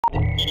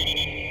First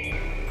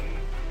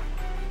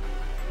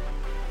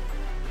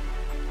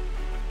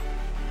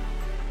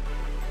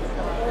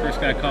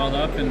got called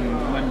up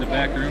and went in the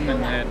back room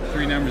and had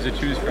 3 numbers to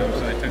choose from,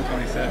 so I took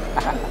 27.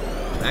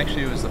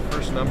 Actually, it was the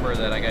first number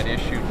that I got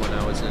issued when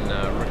I was in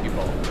rookie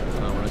ball,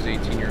 when I was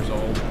 18 years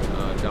old,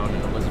 down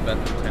in Elizabeth,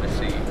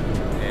 Tennessee.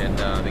 And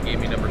they gave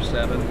me number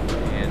 7,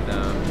 and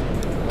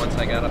once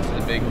I got up to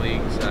the big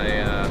leagues,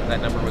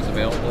 that number was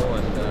available,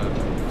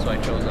 and so I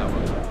chose that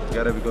one.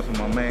 Got it because of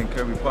my man,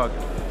 Kirby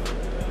Puckett.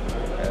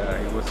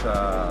 He was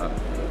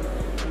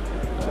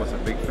a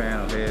big fan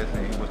of his,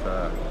 and he was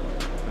a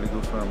really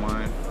good friend of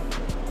mine.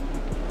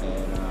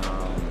 And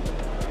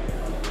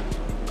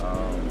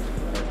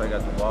once I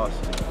got to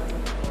Boston,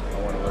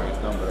 I wanted to wear his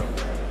number.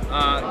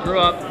 Grew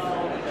up,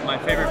 my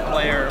favorite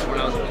player when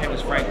I was a kid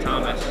was Frank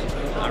Thomas,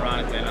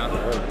 ironically enough.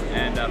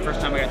 And first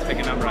time I got to pick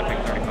a number, I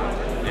picked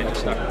 35, and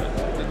just stuck with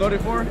it. The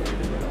 34? I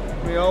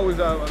mean, always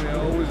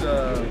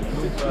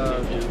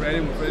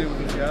Freddie when Freddie was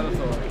in Seattle,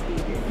 so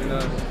you know,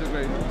 he's a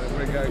great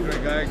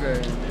guy,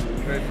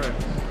 great friend.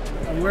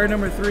 I wear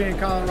number 3 in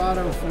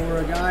Colorado for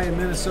a guy in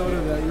Minnesota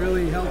that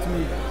really helped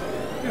me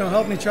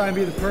try and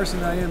be the person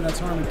that I am. That's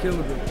Harmon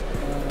Killebrew.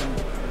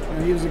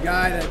 He was a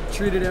guy that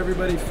treated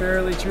everybody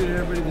fairly, treated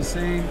everybody the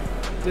same.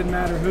 Didn't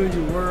matter who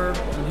you were,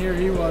 and here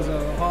he was,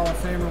 a Hall of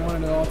Famer, one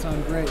of the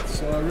all-time greats.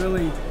 So I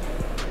really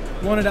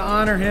wanted to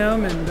honor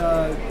him, and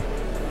I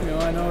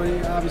know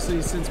he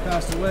obviously since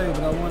passed away,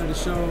 but I wanted to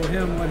show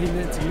him what he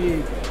meant to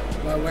me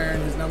by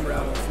wearing his number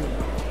out on the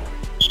field.